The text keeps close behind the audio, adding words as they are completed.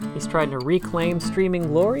is trying to reclaim streaming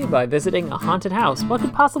glory by visiting a haunted house. What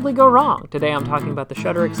could possibly go wrong? Today I'm talking about the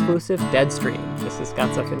Shudder exclusive Deadstream. This is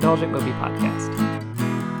Scott's Self-Indulgent Movie Podcast.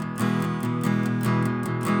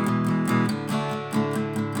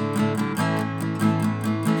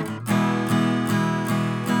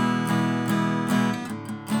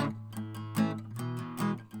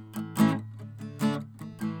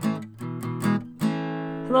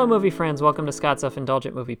 Hello, movie friends. Welcome to Scott's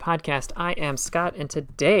Self-Indulgent Movie Podcast. I am Scott, and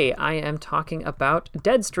today I am talking about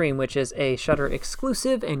Deadstream, which is a Shudder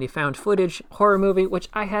exclusive and a found footage horror movie, which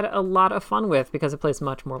I had a lot of fun with because it plays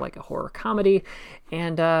much more like a horror comedy.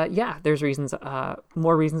 And there's reasons,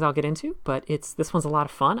 more reasons I'll get into, but this one's a lot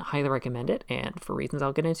of fun. I highly recommend it, and for reasons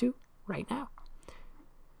I'll get into right now.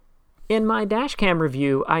 In my dashcam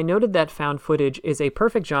review, I noted that found footage is a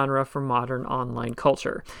perfect genre for modern online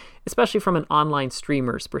culture, especially from an online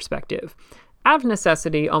streamer's perspective. Out of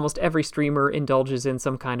necessity, almost every streamer indulges in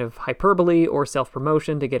some kind of hyperbole or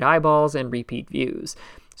self-promotion to get eyeballs and repeat views.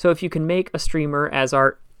 So if you can make a streamer as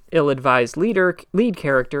our ill-advised lead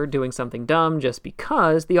character doing something dumb just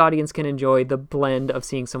because, the audience can enjoy the blend of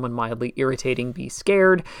seeing someone mildly irritating be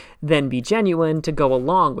scared, then be genuine to go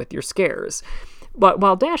along with your scares. But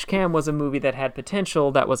while Dashcam was a movie that had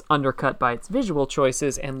potential that was undercut by its visual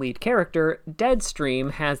choices and lead character,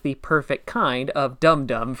 Deadstream has the perfect kind of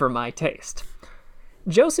dum-dum for my taste.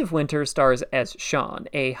 Joseph Winter stars as Sean,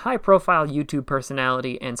 a high-profile YouTube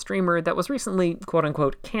personality and streamer that was recently,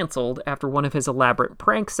 quote-unquote, canceled after one of his elaborate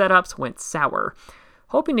prank setups went sour.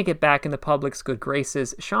 Hoping to get back in the public's good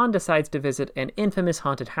graces, Sean decides to visit an infamous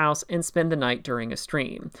haunted house and spend the night during a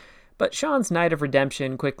stream. But Sean's night of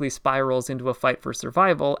redemption quickly spirals into a fight for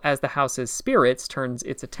survival as the house's spirits turns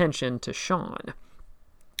its attention to Sean.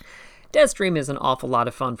 Deadstream is an awful lot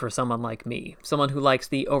of fun for someone like me, someone who likes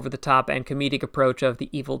the over-the-top and comedic approach of The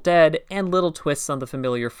Evil Dead and little twists on the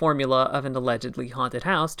familiar formula of an allegedly haunted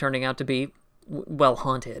house turning out to be, well,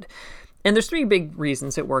 haunted. And there's three big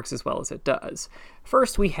reasons it works as well as it does.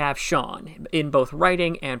 First, we have Sean, in both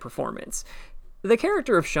writing and performance. The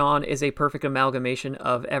character of Sean is a perfect amalgamation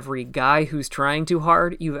of every guy who's trying too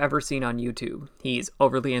hard you've ever seen on YouTube. He's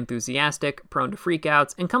overly enthusiastic, prone to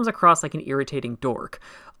freakouts, and comes across like an irritating dork,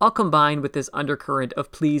 all combined with this undercurrent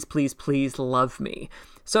of please, please, please love me.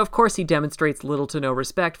 So of course he demonstrates little to no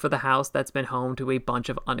respect for the house that's been home to a bunch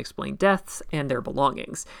of unexplained deaths and their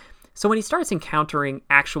belongings. So when he starts encountering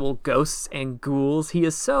actual ghosts and ghouls, he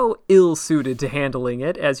is so ill-suited to handling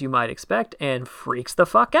it, as you might expect, and freaks the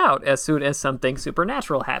fuck out as soon as something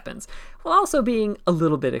supernatural happens, while also being a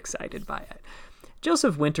little bit excited by it.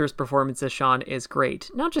 Joseph Winter's performance as Sean is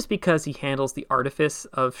great, not just because he handles the artifice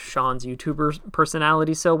of Sean's YouTuber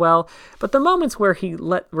personality so well, but the moments where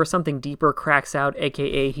where something deeper cracks out,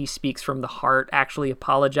 aka he speaks from the heart, actually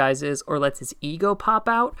apologizes, or lets his ego pop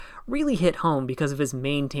out, really hit home because of his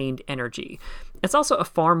maintained energy. It's also a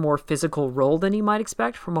far more physical role than you might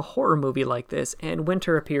expect from a horror movie like this, and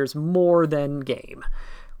Winter appears more than game.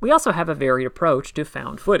 We also have a varied approach to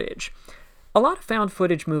found footage. A lot of found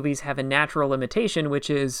footage movies have a natural limitation, which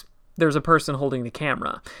is there's a person holding the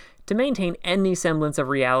camera. To maintain any semblance of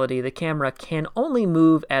reality, the camera can only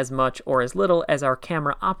move as much or as little as our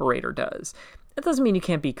camera operator does. That doesn't mean you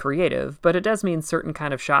can't be creative, but it does mean certain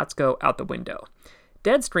kind of shots go out the window.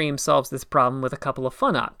 Deadstream solves this problem with a couple of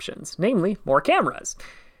fun options, namely more cameras.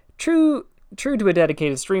 True to a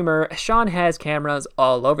dedicated streamer, Sean has cameras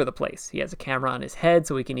all over the place. He has a camera on his head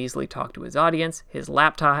so he can easily talk to his audience. His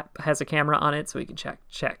laptop has a camera on it so he can check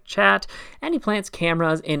chat. And he plants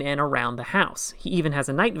cameras in and around the house. He even has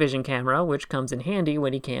a night vision camera, which comes in handy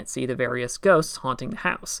when he can't see the various ghosts haunting the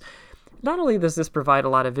house. Not only does this provide a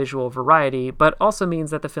lot of visual variety, but also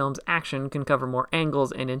means that the film's action can cover more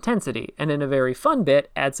angles and intensity, and in a very fun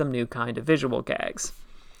bit, add some new kind of visual gags.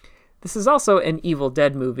 This is also an Evil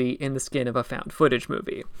Dead movie in the skin of a found footage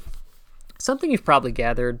movie. Something you've probably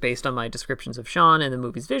gathered based on my descriptions of Sean and the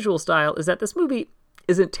movie's visual style is that this movie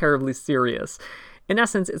isn't terribly serious. In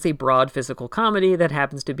essence, it's a broad physical comedy that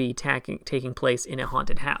happens to be taking place in a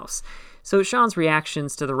haunted house. So Sean's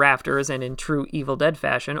reactions to the rafters, and in true Evil Dead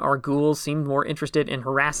fashion, our ghouls seem more interested in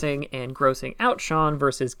harassing and grossing out Sean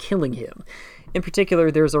versus killing him. In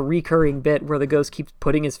particular, there's a recurring bit where the ghost keeps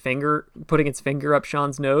putting its finger up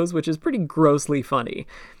Sean's nose, which is pretty grossly funny.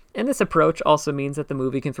 And this approach also means that the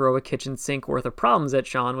movie can throw a kitchen sink worth of problems at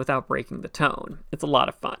Sean without breaking the tone. It's a lot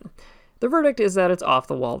of fun. The verdict is that it's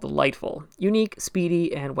off-the-wall delightful. Unique,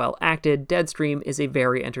 speedy, and well-acted, Deadstream is a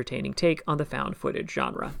very entertaining take on the found footage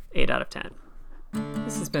genre. 8 out of 10.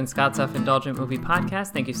 This has been Scott's Self-Indulgent Movie Podcast.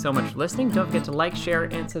 Thank you so much for listening. Don't forget to like, share,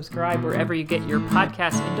 and subscribe wherever you get your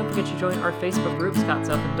podcasts. And don't forget to join our Facebook group, Scott's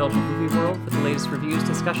Self-Indulgent Movie World, for the latest reviews,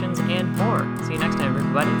 discussions, and more. See you next time,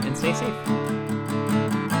 everybody, and stay safe.